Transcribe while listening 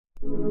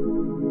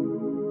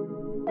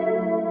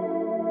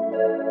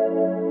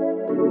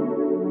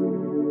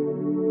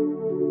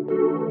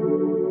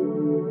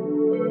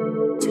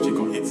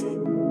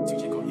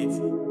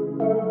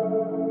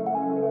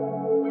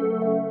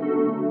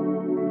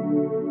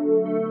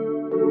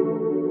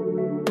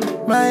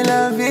My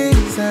love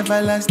is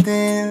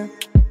everlasting.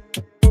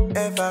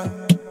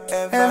 Ever,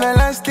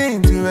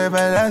 everlasting to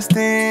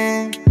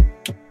everlasting.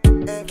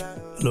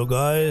 Hello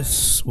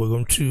guys,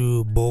 welcome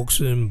to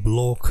Boxing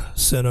Block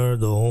Center,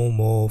 the home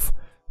of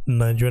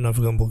Nigerian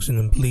African boxing.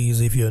 And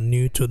please, if you're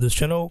new to this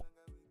channel,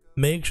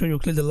 make sure you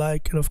click the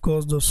like and of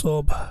course the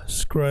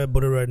subscribe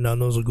button right now,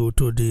 and also go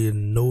to the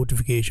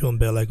notification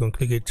bell icon,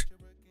 click it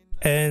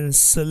and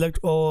select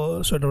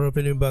all sort of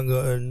opening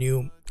banger and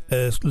new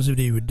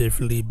exclusivity. You will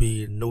definitely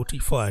be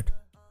notified.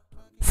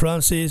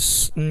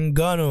 Francis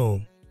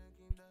Ngannou,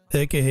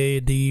 aka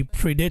the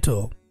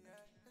Predator,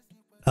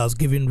 has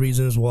given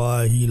reasons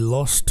why he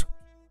lost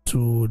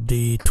to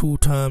the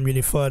two-time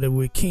unified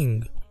heavyweight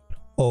king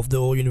of the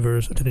whole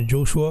universe, Anthony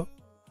Joshua.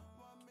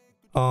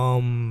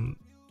 I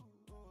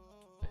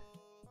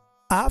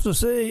have to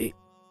say,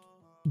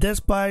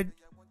 despite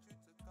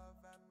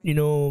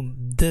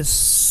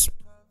this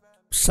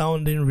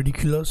sounding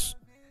ridiculous,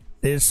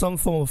 there's some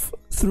form of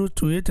truth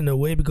to it in a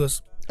way,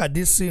 because I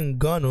did see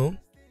Ngannou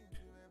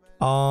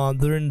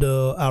during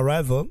the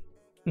arrival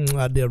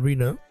at the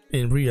arena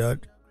in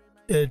Riyadh.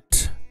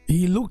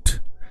 He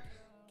looked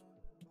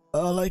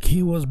like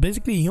he was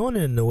basically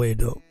yawning in a way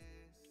though,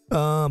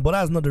 but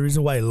that's not the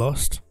reason why he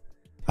lost.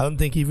 I don't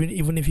think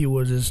even if he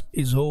was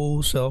his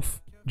whole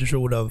self, Joshua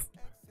would have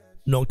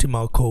knocked him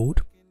out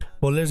cold.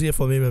 But let's hear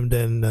from him and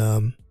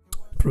then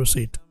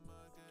proceed.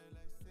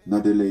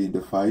 Not only in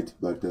the fight,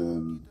 but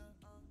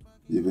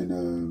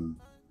even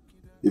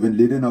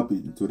leading up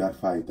into that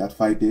fight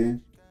day, it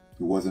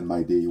wasn't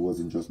my day. It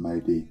wasn't just my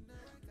day.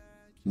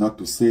 Not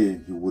to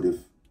say he would have,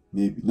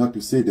 maybe not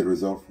to say the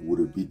result would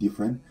have been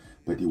different,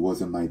 but it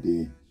wasn't my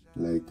day.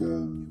 Like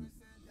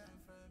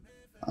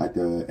at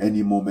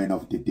any moment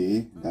of the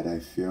day that I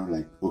feel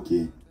like,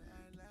 okay,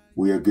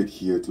 we are good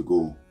here to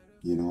go.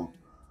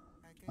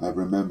 I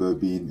remember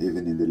being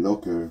even in the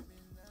locker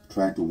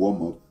trying to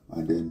warm up,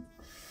 and then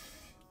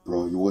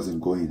bro, he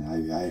wasn't going.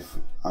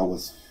 I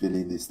was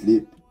feeling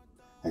asleep.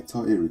 I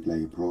told Eric,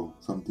 like, bro,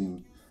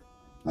 something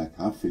like,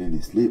 I'm feeling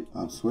asleep.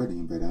 I'm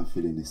sweating, but I'm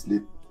feeling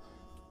asleep.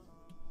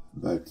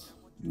 But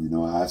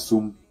I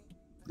assume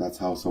that's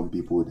how some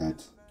people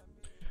that.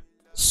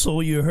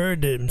 So you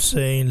heard him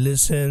saying,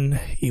 listen,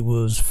 he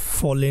was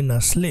falling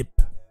asleep.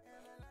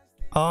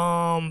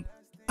 I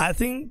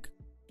think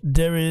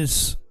there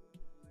is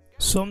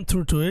some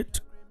truth to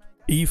it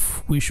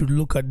if we should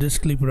look at this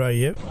clip right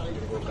here.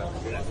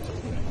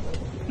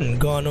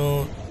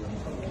 Ngannou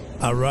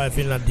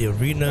arriving at the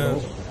arena.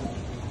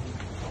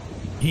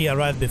 He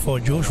arrived before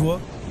Joshua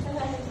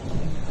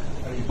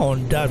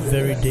on that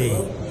very day.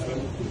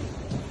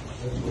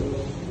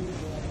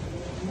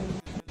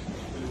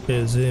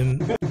 Here's him.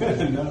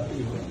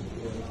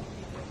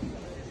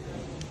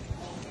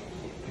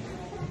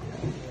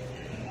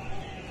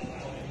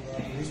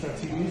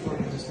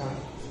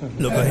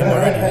 Look at him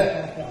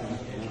already.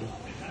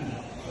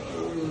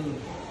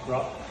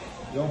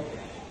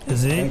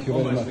 Is he? Thank you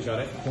very much. Got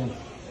it.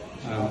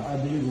 I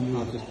believe in you.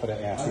 I'll just put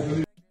it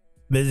out.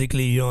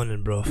 Basically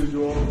yawning, bro.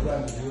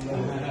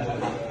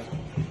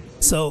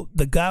 So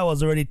the guy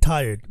was already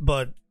tired,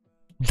 but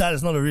that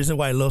is not the reason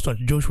why he lost on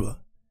Joshua.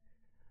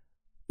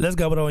 Let's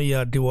go on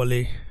here,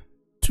 Adewale,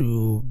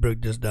 to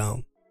break this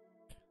down.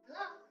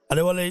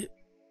 Adewale,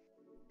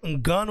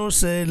 Ngannou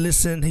said,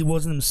 listen, he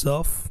wasn't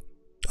himself.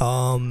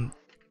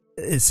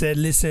 He said,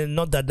 listen,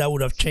 not that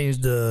would have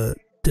changed the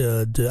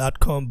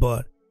outcome,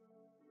 but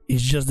he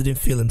just didn't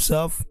feel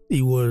himself.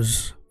 He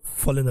was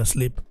falling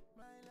asleep.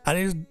 And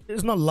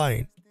he's not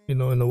lying,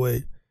 in a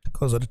way,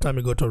 because at the time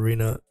he got to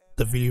arena,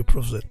 the video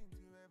proves it.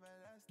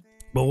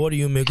 But what do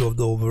you make of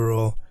the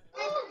overall,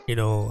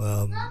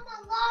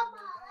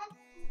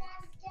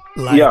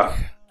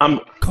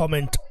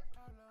 comment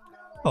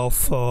of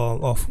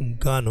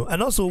Ngannou?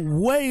 And also,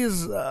 where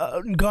is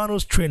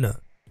Ngannou's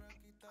trainer?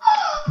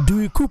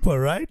 Dewey Cooper,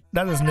 right?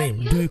 That's his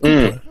name, Dewey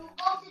Cooper.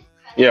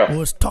 Yeah. Who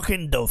was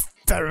talking the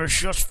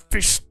ferocious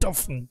fist of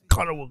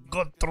Ngannou will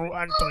go through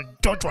Anthony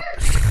Joshua.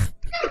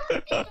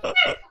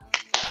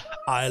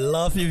 I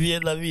love you,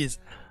 Vietnamese.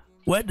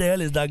 Where the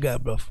hell is that guy,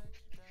 bro?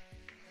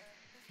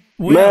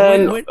 Where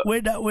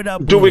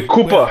that Dewey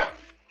Cooper.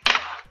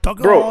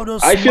 Bro,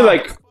 I feel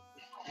like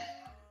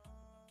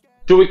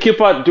Dewey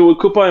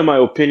Cooper, in my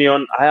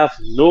opinion, I have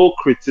no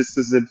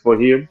criticism for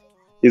him.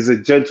 He's a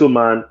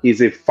gentleman.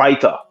 He's a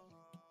fighter.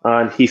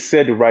 And he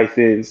said the right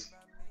things.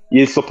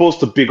 He's supposed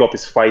to big up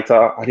his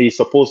fighter, and he's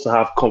supposed to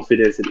have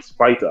confidence in his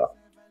fighter.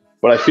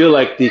 But I feel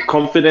like the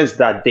confidence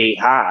that they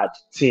had,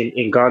 Team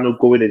Ngannou,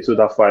 going into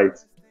that fight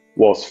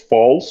was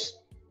false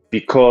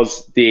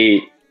because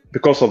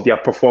of their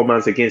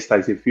performance against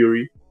Tyson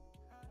Fury.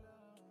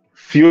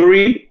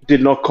 Fury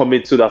did not come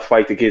into that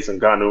fight against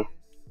Ngannou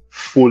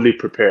fully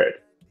prepared.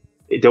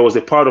 There was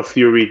a part of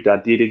Fury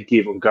that didn't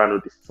give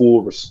Ngannou the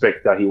full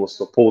respect that he was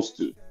supposed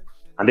to.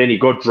 And then he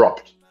got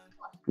dropped.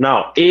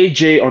 Now,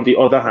 AJ, on the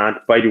other hand,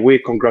 by the way,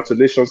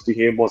 congratulations to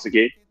him once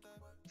again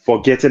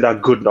for getting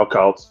that good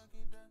knockout,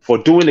 for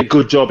doing a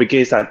good job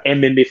against an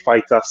MMA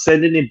fighter,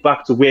 sending him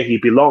back to where he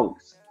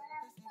belongs.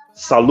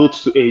 Salute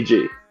to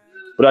AJ.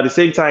 But at the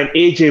same time,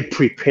 AJ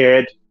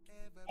prepared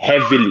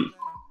heavily.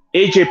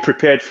 AJ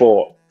prepared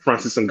for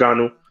Francis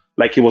Ngannou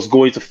like he was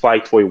going to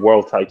fight for a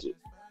world title.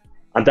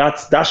 And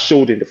that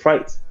showed in the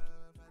fight.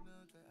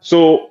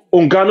 So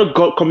Ngannou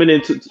got coming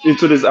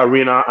into this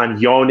arena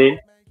and yawning.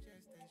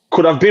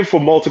 Could have been for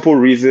multiple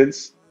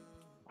reasons.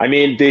 I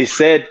mean, they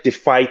said the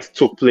fight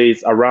took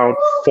place around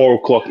 4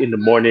 o'clock in the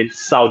morning,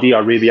 Saudi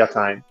Arabia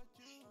time.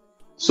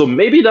 So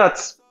maybe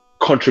that's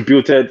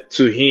contributed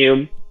to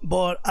him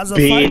But as a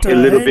being fighter, a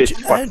little bit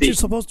aren't you fatigued.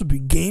 supposed to be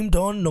gamed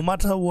on no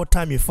matter what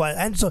time you fight?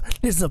 And so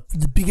this is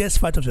the biggest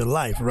fight of your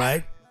life,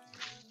 right?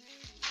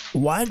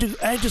 Why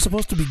aren't you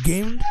supposed to be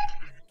gamed?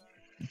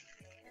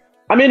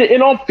 I mean,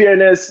 in all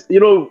fairness,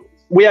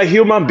 we are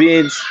human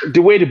beings.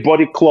 The way the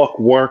body clock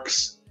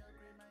works,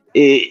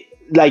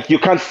 like you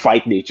can't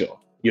fight nature.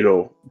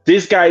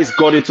 These guys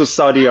got into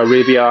Saudi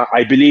Arabia,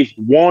 I believe,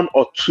 1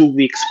 or 2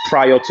 weeks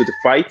prior to the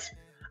fight.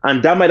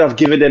 And that might have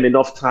given them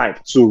enough time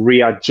to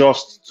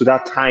readjust to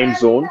that time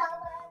zone.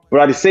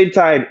 But at the same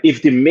time,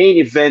 if the main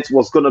event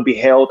was going to be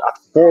held at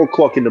 4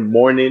 o'clock in the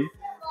morning,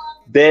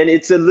 then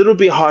it's a little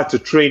bit hard to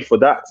train for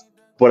that.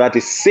 But at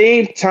the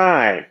same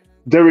time,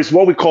 there is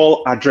what we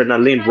call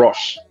adrenaline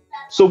rush.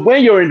 So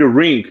when you're in the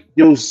ring,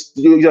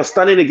 you're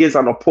standing against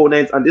an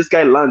opponent and this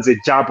guy lands a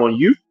jab on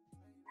you,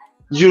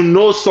 you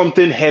know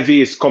something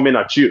heavy is coming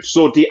at you.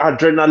 So the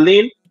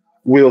adrenaline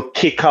will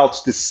kick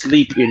out the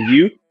sleep in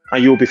you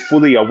and you'll be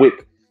fully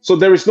awake. So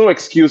there is no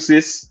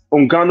excuses.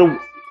 Ngannou,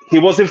 he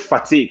wasn't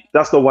fatigued.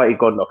 That's not why he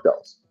got knocked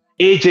out.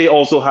 AJ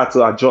also had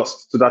to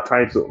adjust to that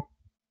time zone.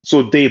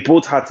 So they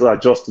both had to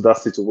adjust to that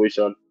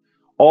situation.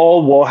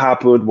 All what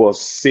happened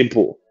was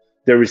simple.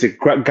 There is a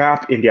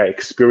gap in their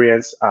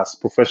experience as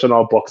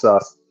professional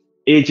boxers.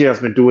 AJ has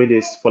been doing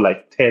this for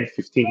like 10,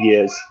 15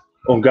 years.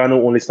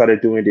 Ngannou only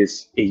started doing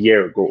this a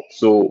year ago.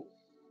 So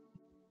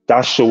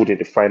that showed in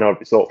the final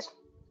result.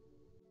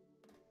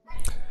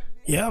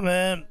 Yeah,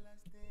 man.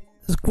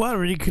 It's quite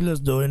ridiculous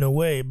though in a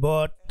way,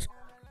 but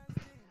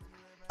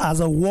as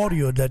a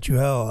warrior that you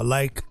are,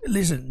 like,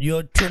 listen,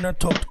 your trainer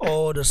talked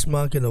all the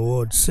smack in the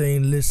world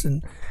saying,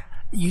 listen,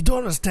 you don't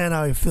understand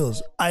how it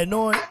feels. I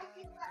know.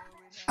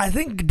 I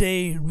think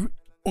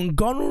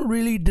Ngannou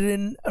really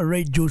didn't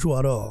rate Joshua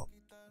at all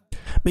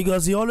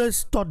because he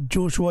always thought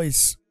Joshua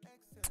is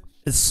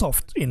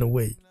soft in a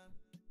way,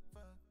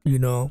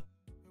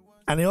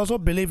 and he also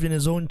believed in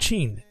his own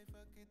chin.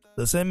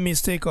 The same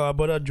mistake our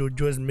brother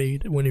Jojo has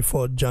made when he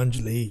fought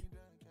Janjali.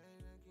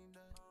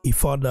 He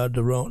fought that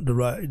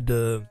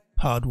the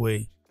hard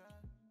way.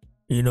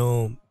 You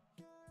don't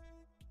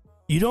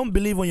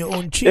believe on your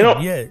own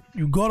chin. Yeah,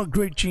 you got a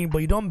great chin, but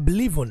you don't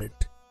believe on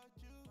it.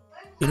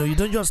 You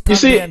don't just stand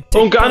there and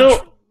take Ngannou.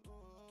 punch.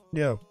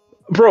 Yeah,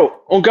 bro,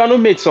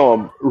 Ngannou made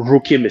some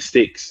rookie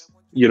mistakes.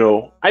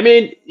 I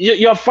mean,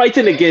 you're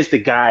fighting against a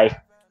guy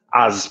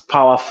as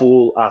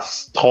powerful,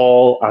 as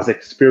tall, as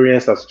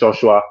experienced as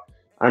Joshua,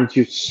 and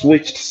you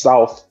switched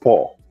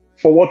southpaw.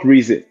 For what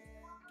reason?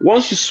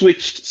 Once you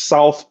switched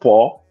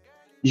southpaw,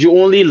 you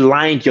only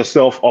lined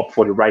yourself up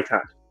for the right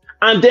hand.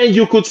 And then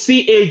you could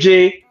see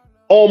AJ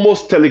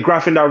almost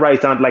telegraphing that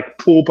right hand, like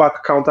pull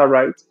back, counter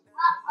right,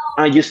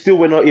 and you still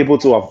were not able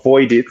to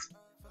avoid it.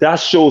 That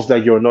shows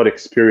that you're not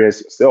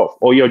experienced yourself,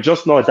 or you're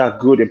just not that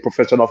good in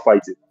professional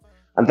fighting.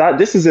 And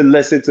this is a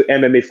lesson to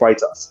MMA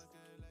fighters.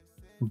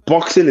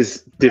 Boxing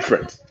is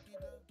different.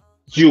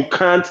 You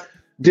can't,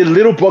 the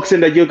little boxing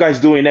that you guys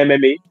do in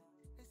MMA,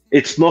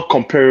 it's not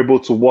comparable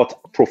to what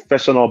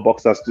professional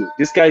boxers do.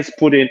 These guys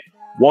put in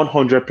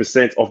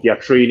 100% of their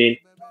training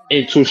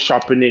into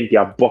sharpening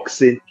their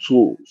boxing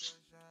tools.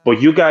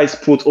 But you guys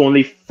put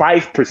only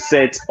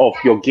 5% of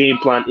your game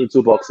plan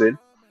into boxing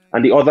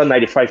and the other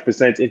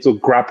 95% into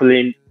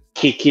grappling,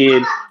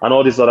 kicking, and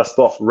all this other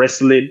stuff,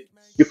 wrestling.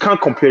 You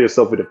can't compare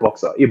yourself with a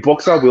boxer. A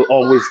boxer will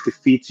always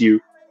defeat you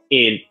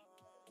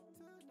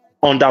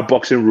under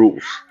boxing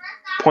rules,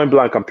 point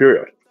blank and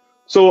period.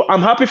 So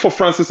I'm happy for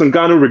Francis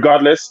Ngannou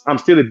regardless. I'm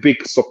still a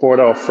big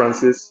supporter of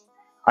Francis.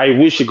 I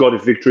wish he got a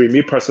victory.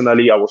 Me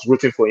personally, I was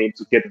rooting for him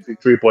to get the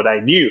victory, but I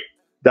knew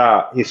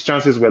that his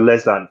chances were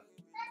less than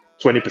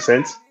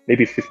 20%,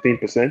 maybe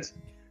 15%.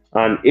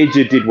 And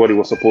AJ did what he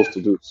was supposed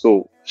to do.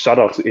 So shout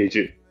out to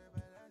AJ.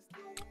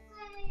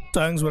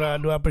 thanks, brother. I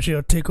do appreciate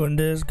your take on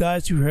this.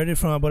 Guys, you heard it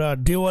from our brother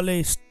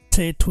Dewale.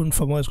 Stay tuned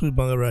for more exclusive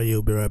Bangara.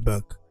 You'll be right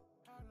back.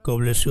 God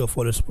bless you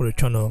for the support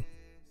channel.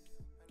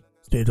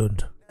 Stay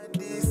tuned.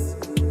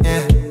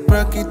 Yeah,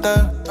 rock it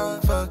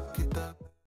up, fuck.